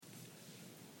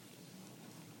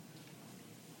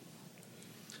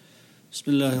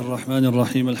بسم الله الرحمن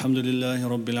الرحيم الحمد لله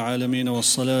رب العالمين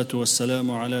والصلاة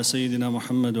والسلام على سيدنا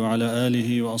محمد وعلى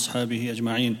آله وأصحابه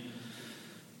أجمعين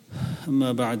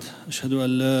أما بعد أشهد أن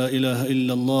لا إله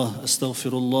إلا الله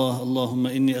أستغفر الله اللهم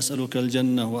إني أسألك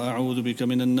الجنة وأعوذ بك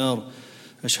من النار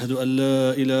أشهد أن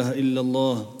لا إله إلا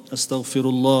الله أستغفر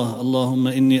الله اللهم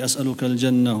إني أسألك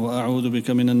الجنة وأعوذ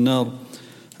بك من النار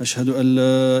أشهد أن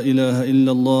لا إله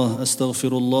إلا الله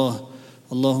أستغفر الله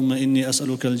اللهم إني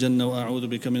أسألك الجنة وأعوذ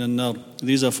بك من النار.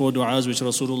 These are 4 du'as which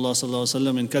Rasulullah sallallahu alaihi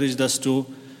wasallam encouraged us to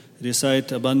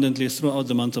recite abundantly throughout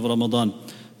the month of Ramadan.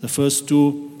 The first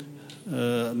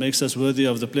 2 makes us worthy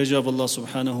of the pleasure of Allah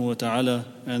subhanahu wa ta'ala,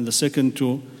 and the second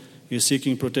 2 is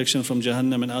seeking protection from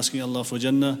Jahannam and asking Allah for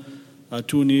Jannah, are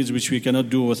 2 needs which we cannot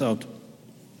do without.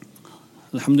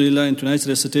 Alhamdulillah, in tonight's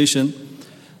recitation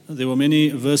there were many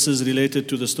verses related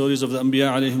to the stories of the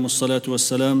Anbiya alayhimus salatu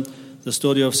wassalam, the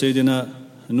story of Sayyidina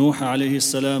Nuh alayhi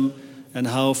salam, and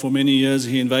how for many years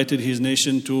he invited his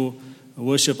nation to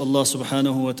worship Allah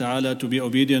subhanahu wa ta'ala, to be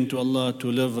obedient to Allah,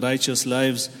 to live righteous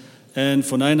lives, and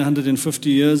for 950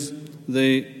 years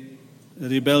they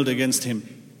rebelled against him,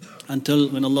 until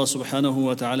when Allah subhanahu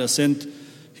wa ta'ala sent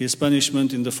his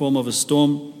punishment in the form of a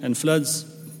storm and floods.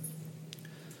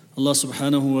 Allah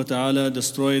subhanahu wa ta'ala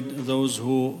destroyed those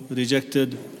who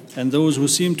rejected, and those who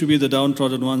seemed to be the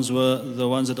downtrodden ones were the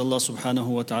ones that Allah subhanahu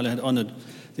wa ta'ala had honored.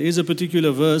 There is a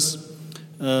particular verse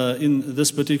in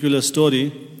this particular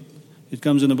story. It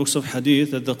comes in the books of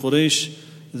hadith that the Quraysh,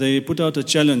 they put out a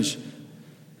challenge.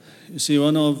 You see,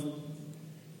 one of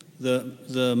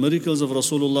the miracles of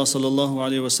Rasulullah sallallahu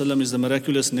alaihi wasallam is the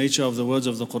miraculous nature of the words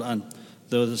of the Quran.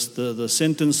 The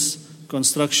sentence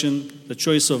construction, the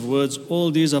choice of words,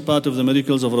 all these are part of the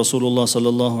miracles of Rasulullah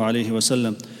sallallahu alaihi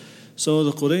wasallam. So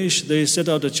the Quraysh, they set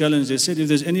out a challenge. They said, if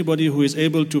there's anybody who is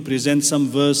able to present some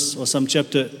verse or some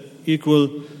chapter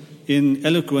equal in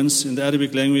eloquence in the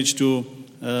Arabic language to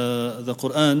the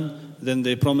Quran, then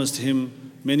they promised him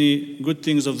many good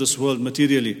things of this world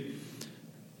materially.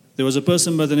 There was a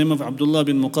person by the name of Abdullah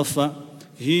bin Muqaffa.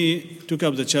 He took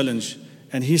up the challenge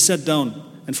and he sat down,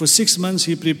 and for 6 months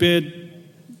he prepared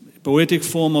poetic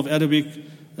form of Arabic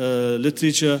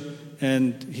literature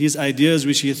and his ideas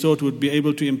which he thought would be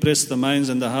able to impress the minds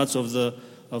and the hearts of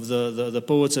the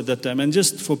poets at that time. And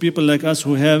just for people like us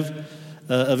who have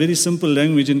a very simple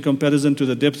language in comparison to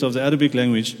the depth of the Arabic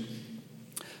language,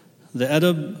 the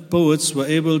Arab poets were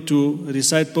able to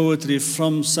recite poetry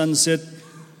from sunset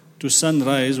to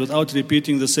sunrise without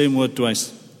repeating the same word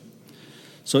twice.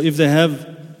 So if they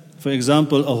have, for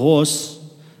example, a horse,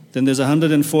 then there's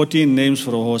 114 names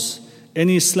for a horse.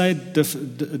 Any slight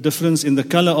difference in the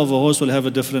color of a horse will have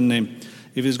a different name.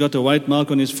 If he's got a white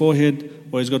mark on his forehead,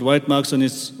 or he's got white marks on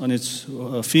its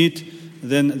feet,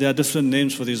 then there are different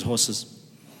names for these horses.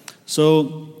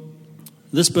 So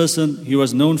this person, he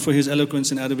was known for his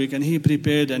eloquence in Arabic, and he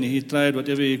prepared and he tried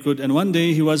whatever he could. And one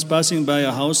day he was passing by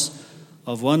a house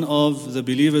of one of the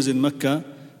believers in Mecca,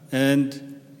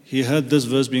 and he heard this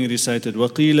verse being recited.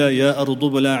 وَقِيلَ يَا أَرْضُ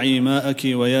بْلَعِي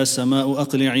مَاءَكِ وَيَا سَمَاءُ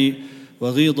أَقْلِعِي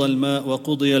وغيض الماء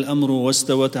وقضي الأمر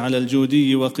واستوت على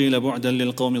الجودي وقيل بعدا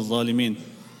للقوم الظالمين.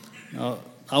 Now,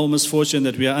 our misfortune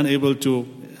that we are unable to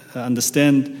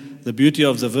understand the beauty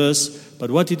of the verse,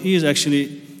 but what it is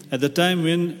actually, at the time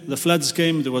when the floods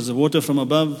came, there was water from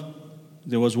above,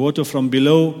 there was water from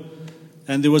below,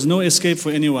 and there was no escape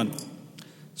for anyone.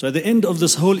 So at the end of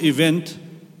this whole event,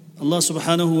 Allah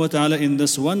subhanahu wa ta'ala in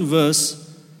this one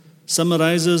verse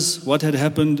summarizes what had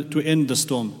happened to end the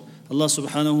storm. Allah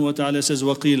subhanahu wa ta'ala says,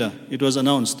 وَقِيلَ, it was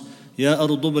announced, يَا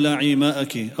أَرْضُ بْلَعِي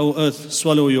مَاءَكِ, O earth,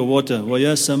 swallow your water,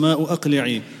 وَيَا سَمَاءُ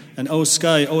أَقْلِعِي, and O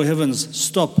sky, O heavens,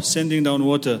 stop sending down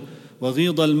water,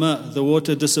 وَغِيضَ الْمَاء, the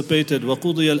water dissipated,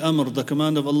 وَقُضِيَ الْأَمْرِ, the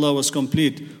command of Allah was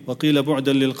complete, وَقِيلَ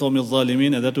بُعْدًا لِلْقَوْمِ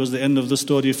الظَّالِمِينَ, and that was the end of the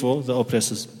story for the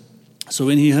oppressors. So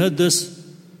when he heard this,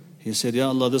 he said, Ya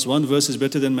Allah, this one verse is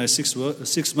better than my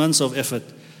 6 months of effort.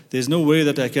 There's no way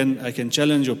that I can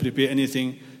challenge or prepare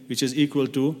anything which is equal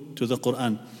to the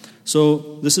Quran.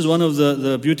 So this is one of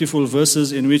the beautiful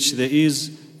verses in which there is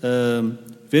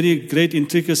very great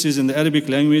intricacies in the Arabic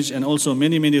language, and also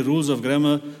many rules of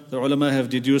grammar the ulama have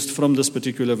deduced from this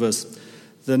particular verse.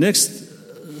 The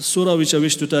next surah which I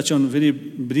wish to touch on very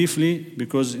briefly,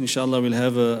 because inshallah we'll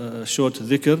have a short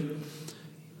dhikr,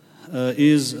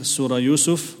 is Surah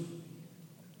Yusuf,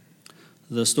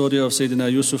 the story of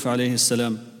Sayyidina Yusuf alayhi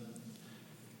salam.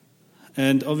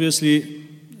 And obviously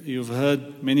you've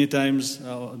heard many times,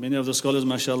 many of the scholars,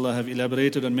 mashallah, have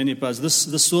elaborated on many parts.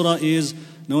 This surah is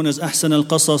known as Ahsan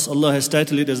al-Qasas. Allah has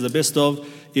titled it as the best of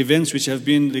events which have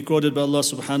been recorded by Allah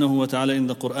subhanahu wa ta'ala in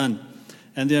the Quran.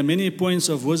 And there are many points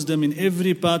of wisdom in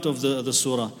every part of the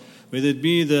surah. whether it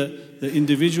be the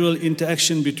individual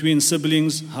interaction between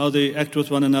siblings, how they act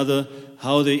with one another,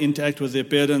 how they interact with their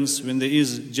parents, when there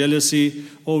is jealousy,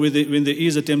 or when there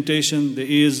is a temptation, there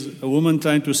is a woman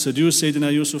trying to seduce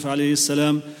Sayyidina Yusuf alayhi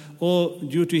salam, or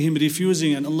due to him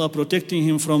refusing and Allah protecting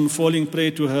him from falling prey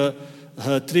to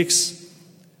her tricks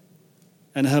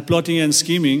and her plotting and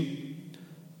scheming,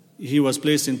 he was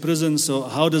placed in prison. So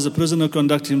how does a prisoner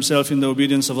conduct himself in the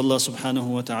obedience of Allah subhanahu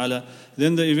wa ta'ala?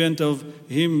 Then the event of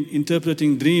him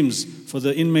interpreting dreams for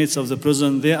the inmates of the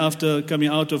prison, thereafter coming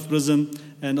out of prison,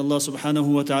 and Allah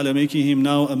subhanahu wa ta'ala making him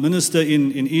now a minister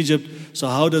in Egypt. So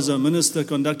how does a minister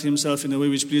conduct himself in a way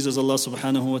which pleases Allah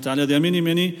subhanahu wa ta'ala? There are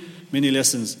many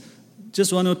lessons.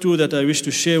 Just one or two that I wish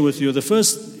to share with you. The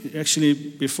first, actually,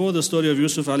 before the story of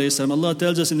Yusuf alayhi salam, Allah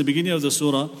tells us in the beginning of the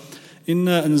surah,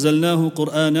 إِنَّا أَنزَلْنَاهُ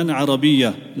قُرْآنًا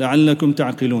عَرَبِيًّا لَعَلَّكُمْ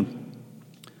تَعْقِلُونَ.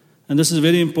 And this is a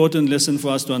very important lesson for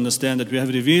us to understand, that we have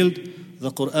revealed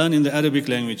the Qur'an in the Arabic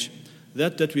language.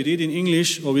 That we read in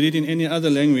English or we read in any other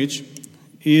language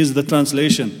is the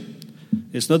translation.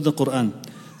 It's not the Qur'an.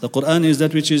 The Qur'an is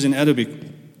that which is in Arabic.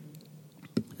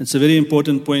 It's a very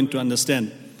important point to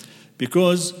understand.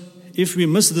 Because if we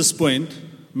miss this point,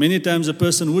 many times a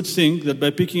person would think that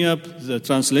by picking up the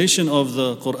translation of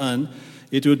the Qur'an,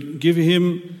 it would give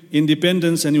him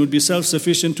independence and he would be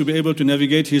self-sufficient to be able to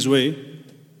navigate his way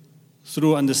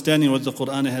through understanding what the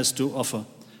Qur'an has to offer.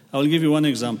 I will give you one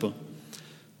example.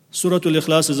 Surah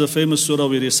Al-Ikhlas is a famous surah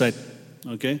we recite.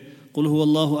 Okay? قُلْ هُوَ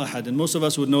اللَّهُ أَحَدٌ. And most of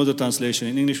us would know the translation.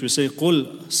 In English we say,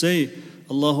 قُلْ, say,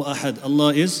 Allahu Ahad.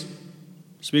 Allah is?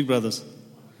 Speak, brothers.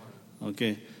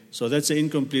 Okay. So that's an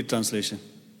incomplete translation.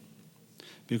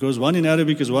 Because one in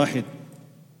Arabic is wahid.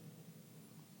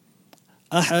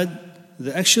 Ahad,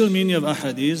 the actual meaning of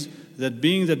ahad is that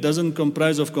being that doesn't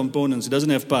comprise of components, it doesn't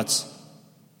have parts.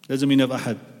 That's the meaning of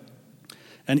ahad.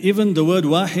 And even the word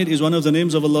wahid is one of the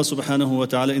names of Allah subhanahu wa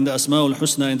ta'ala. In the Asma'ul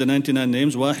Husna, in the 99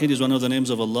 names, wahid is one of the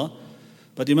names of Allah.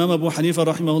 But Imam Abu Hanifa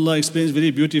rahimahullah explains very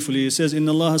beautifully. He says, إِنَّ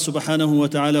اللَّهَ سُبْحَانَهُ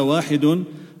وَتَعَالَى وَاحِدٌ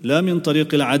لَا مِنْ طَرِيقِ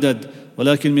الْعَدَدِ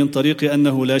وَلَكِنْ مِنْ طَرِيقِ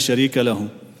أَنَّهُ لَا شَرِيكَ لَهُ.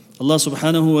 Allah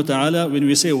subhanahu wa ta'ala, when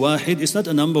we say wahid, it's not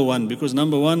a number one, because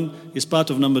number one is part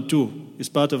of number two, is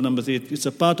part of number three, it's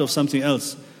a part of something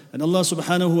else. And Allah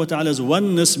subhanahu wa ta'ala's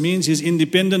oneness means He's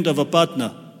independent of a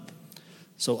partner.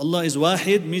 So Allah is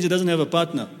wahid means He doesn't have a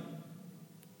partner.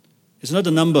 It's not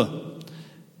a number.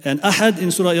 And ahad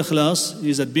in Surah Ikhlas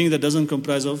is that being that doesn't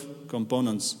comprise of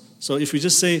components. So if we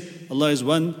just say Allah is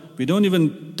one, we don't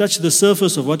even touch the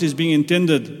surface of what is being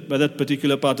intended by that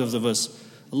particular part of the verse.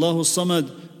 Allahu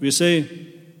Samad, we say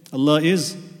Allah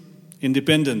is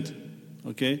independent.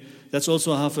 Okay? That's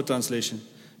also half a translation.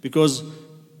 Because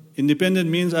independent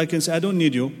means I can say I don't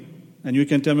need you. And you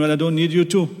can tell me, well, I don't need you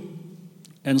too.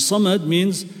 And Samad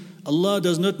means Allah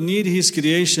does not need His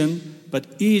creation, but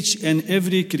each and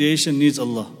every creation needs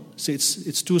Allah. So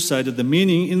it's two-sided. The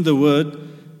meaning in the word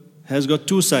has got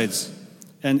two sides.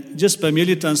 And just by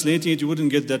merely translating it, you wouldn't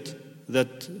get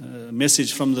that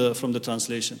message from the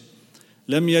translation.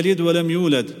 Lam yalid wa lam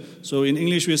yulad. So in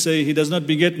English we say, He does not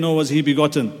beget, nor was He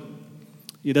begotten.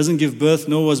 He doesn't give birth,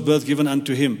 nor was birth given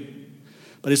unto Him.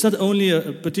 But it's not only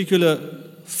a particular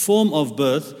form of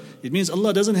birth. It means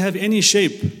Allah doesn't have any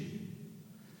shape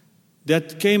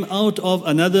that came out of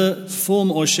another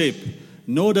form or shape.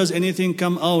 Nor does anything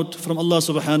come out from Allah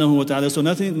subhanahu wa ta'ala. So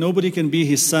nobody can be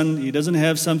His son. He doesn't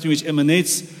have something which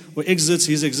emanates or exits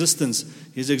His existence.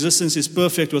 His existence is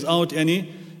perfect without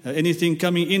anything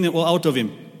coming in or out of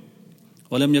Him.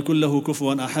 وَلَمْ يَكُنْ لَهُ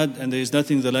كُفُوًا أَحَدٍ. And there is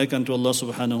nothing the like unto Allah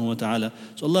subhanahu wa ta'ala.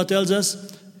 So Allah tells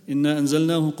us, إِنَّا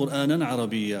أَنزَلْنَاهُ قُرْآنًا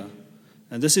عَرَبِيًّا.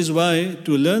 And this is why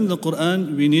to learn the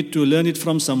Qur'an, we need to learn it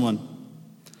from someone.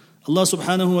 Allah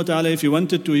subhanahu wa ta'ala, if He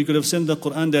wanted to, He could have sent the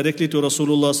Qur'an directly to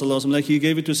Rasulullah sallallahu alaihi wasallam, like He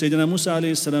gave it to Sayyidina Musa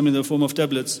alayhi salam in the form of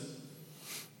tablets.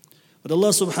 But Allah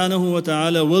subhanahu wa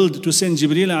ta'ala willed to send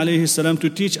Jibreel alayhi salam to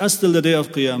teach us till the day of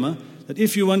Qiyamah, that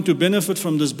if you want to benefit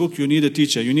from this book, you need a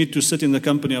teacher. You need to sit in the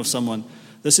company of someone.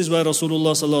 This is why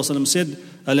Rasulullah sallallahu alaihi wasallam said,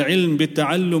 Al-ilm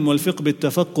bit-ta'allum wal-fiqh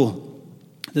bit-tafaqquh.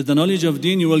 That the knowledge of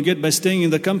deen you will get by staying in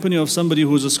the company of somebody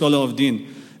who is a scholar of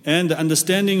deen. And the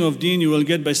understanding of deen you will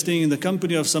get by staying in the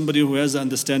company of somebody who has the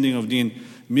understanding of deen.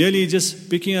 Merely just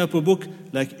picking up a book,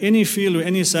 like any field or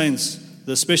any science,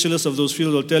 the specialists of those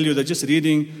fields will tell you that just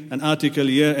reading an article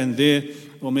here and there,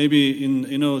 or maybe in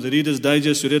the Reader's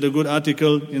Digest, you read a good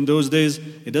article in those days,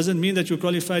 it doesn't mean that you're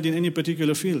qualified in any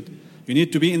particular field. You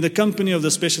need to be in the company of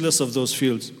the specialists of those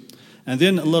fields. And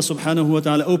then Allah subhanahu wa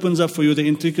ta'ala opens up for you the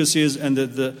intricacies and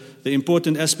the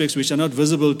important aspects which are not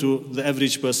visible to the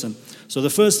average person. So the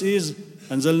first is,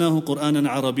 أَنزَلْنَاهُ قُرْآنًا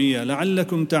عَرَبِيًّا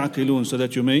لَعَلَّكُمْ تَعْقِلُونَ. So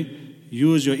that you may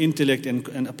use your intellect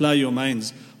and apply your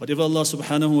minds. Whatever Allah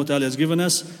subhanahu wa ta'ala has given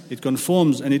us, it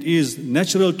conforms and it is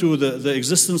natural to the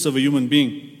existence of a human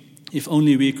being, if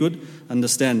only we could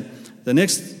understand. The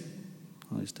next,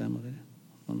 is time already?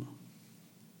 Oh, no.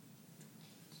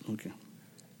 Okay.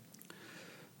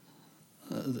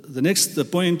 The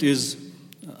next point is,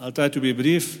 I'll try to be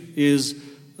brief, is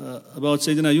about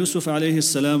Sayyidina Yusuf alayhi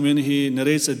salam, when he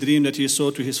narrates a dream that he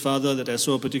saw to his father, that I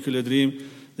saw a particular dream.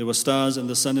 There were stars and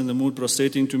the sun and the moon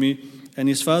prostrating to me. And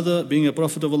his father, being a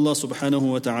prophet of Allah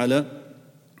subhanahu wa ta'ala,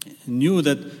 knew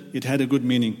that it had a good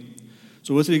meaning.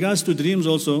 So with regards to dreams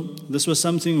also, this was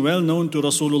something well known to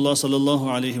Rasulullah sallallahu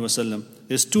alayhi wa sallam.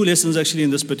 There's two lessons actually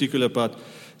in this particular part.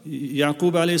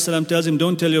 Yaqub alayhi salam tells him,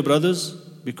 don't tell your brothers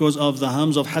because of the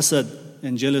harms of hasad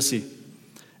and jealousy.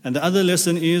 And the other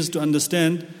lesson is to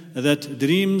understand that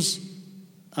dreams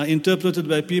are interpreted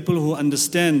by people who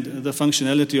understand the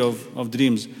functionality of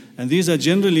dreams. And these are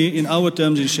generally, in our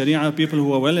terms in Sharia, people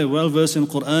who are well versed in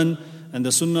Quran and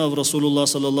the Sunnah of Rasulullah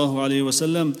sallallahu alaihi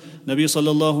wasallam. Nabi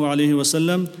sallallahu alaihi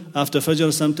wasallam, after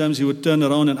Fajr, sometimes he would turn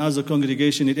around and ask the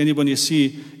congregation, did anybody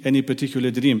see any particular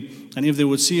dream? And if they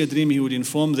would see a dream, he would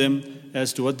inform them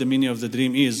as to what the meaning of the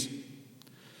dream is.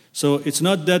 So it's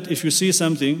not that if you see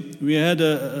something, we had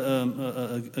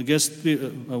a guest a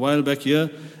while back here,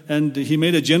 and he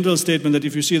made a general statement that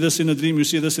if you see this in a dream, you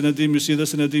see this in a dream, you see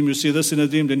this in a dream, you see this in a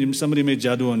dream, then somebody made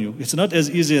jadoo on you. It's not as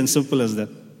easy and simple as that.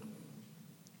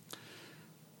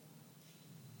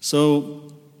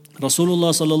 So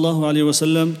Rasulullah sallallahu alaihi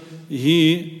wasallam,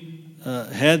 he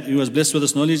was blessed with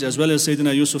this knowledge, as well as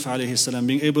Sayyidina Yusuf alayhi salam,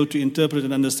 being able to interpret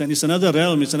and understand. It's another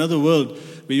realm, it's another world,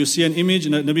 where you see an image.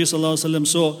 Nabi sallallahu alaihi wasallam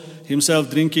saw himself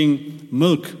drinking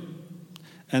milk,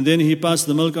 and then he passed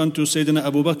the milk on to Sayyidina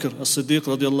Abu Bakr as-Siddiq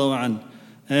radiallahu anhu,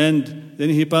 and then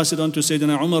he passed it on to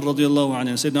Sayyidina Umar radiallahu anhu,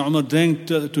 and Sayyidina Umar drank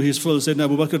to his full. Sayyidina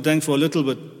Abu Bakr drank for a little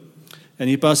bit, and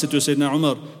he passed it to Sayyidina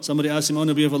Umar. Somebody asked him, O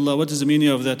Nabi of Allah, what is the meaning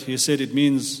of that? He said it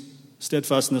means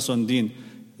steadfastness on deen.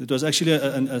 It was actually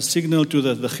a signal to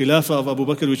the Khilafah of Abu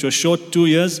Bakr, which was short 2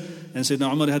 years, and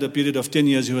Sayyidina Umar had a period of 10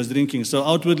 years he was drinking. So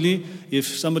outwardly, if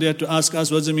somebody had to ask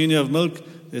us what's the meaning of milk,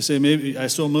 they say, maybe I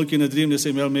saw milk in a dream. They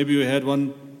say, well, maybe you had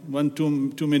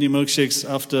too many milkshakes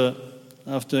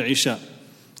after Isha.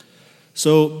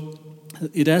 So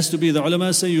it has to be, the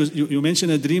ulama say, you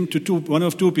mention a dream to one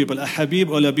of two people, a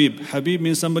Habib or Labib. Habib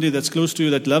means somebody that's close to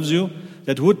you, that loves you,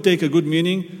 that would take a good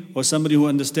meaning, or somebody who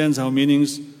understands how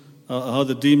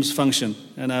the dreams function.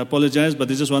 And I apologize, but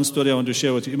this is one story I want to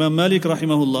share with you. Imam Malik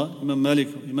rahimahullah,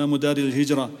 Imam Dar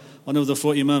al-Hijrah, one of the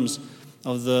four imams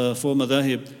of the four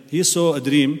madhahib, he saw a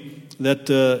dream that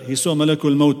he saw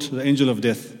Malakul Maut, the angel of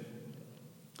death.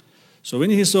 So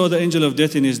when he saw the angel of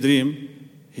death in his dream,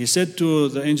 he said to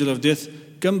the angel of death,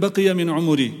 Kam baqiya min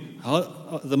umuri?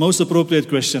 The most appropriate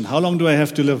question, how long do I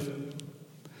have to live?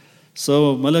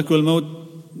 So Malakul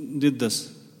Maut did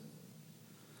this.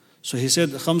 So he said,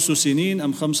 Khamsu sinin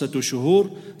am khamsatu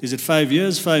shuhur? Is it 5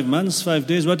 years, 5 months, 5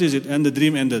 days? What is it? And the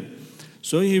dream ended.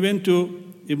 So he went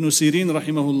to Ibn Sirin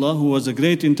rahimahullah, who was a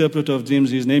great interpreter of dreams.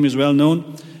 His name is well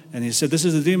known. And he said, this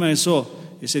is the dream I saw.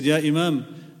 He said, Ya Imam,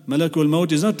 Malakul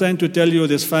Maut is not trying to tell you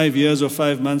there's 5 years or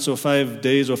 5 months or 5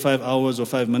 days or 5 hours or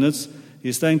 5 minutes.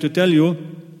 He's trying to tell you,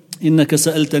 إِنَّكَ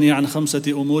سَأَلْتَنِي عَنْ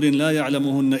خَمْسَةِ أُمُورٍ لَا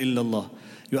يَعْلَمُهُنَّ إِلَّا اللَّهِ.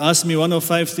 You asked me one of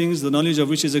 5 things, the knowledge of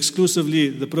which is exclusively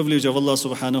the privilege of Allah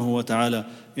subhanahu wa ta'ala.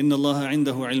 إِنَّ اللَّهَ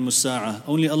عِنْدَهُ عِلْمُ السَّاعَةِ.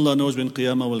 Only Allah knows when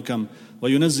Qiyamah will come.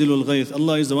 وَيُنَزِّلُ الْغَيْثِ.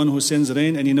 Allah is the one who sends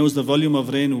rain, and He knows the volume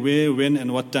of rain, where, when,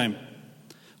 and what time.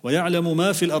 وَيَعْلَمُ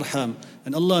مَا فِي الْأَرْحَامِ.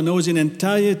 And Allah knows in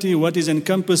entirety what is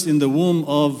encompassed in the womb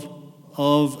of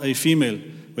a female,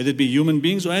 whether it be human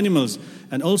beings or animals.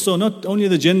 And also not only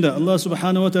the gender. Allah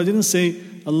subhanahu wa ta'ala didn't say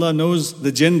Allah knows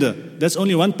the gender. That's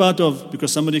only one part of,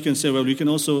 because somebody can say, well, we can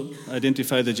also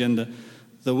identify the gender.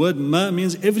 The word ma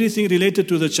means everything related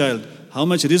to the child. How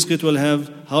much rizq it will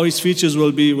have, how its features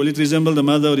will be, will it resemble the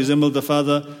mother or resemble the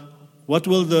father? What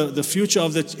will the future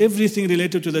of that, everything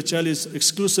related to the child is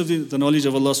exclusively the knowledge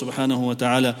of Allah subhanahu wa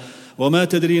ta'ala. وَمَا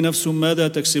تَدْرِي نَفْسٌ مَاذَا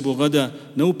تَكْسِبُ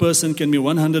غَدًا. No person can be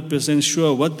 100%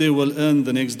 sure what they will earn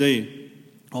the next day.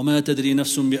 وَمَا تَدْرِي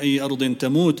نَفْسٌ بِأَيِّ أَرْضٍ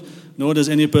تَمُوتُ. Nor does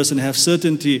any person have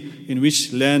certainty in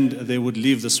which land they would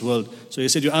leave this world. So he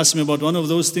said, you asked me about one of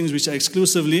those things which are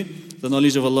exclusively the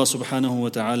knowledge of Allah subhanahu wa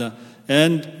ta'ala.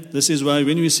 And this is why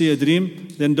when we see a dream,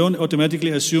 then don't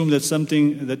automatically assume that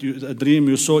something a dream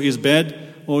you saw is bad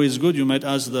or is good. You might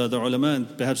ask the ulama,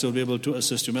 and perhaps they'll be able to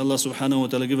assist you. May Allah subhanahu wa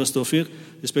ta'ala give us tawfiq.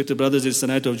 Respected brothers, it's the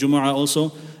night of Jumu'ah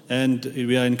also, and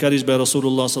we are encouraged by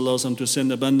Rasulullah sallallahu alaihi wasallam to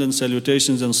send abundant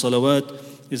salutations and salawat.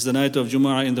 It's the night of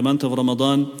Jumu'ah in the month of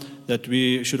Ramadan. that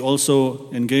we should also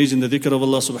engage in the dhikr of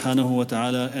Allah subhanahu wa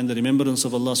ta'ala and the remembrance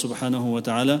of Allah subhanahu wa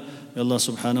ta'ala. May Allah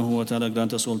subhanahu wa ta'ala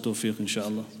grant us all tawfiq,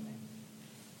 inshaAllah.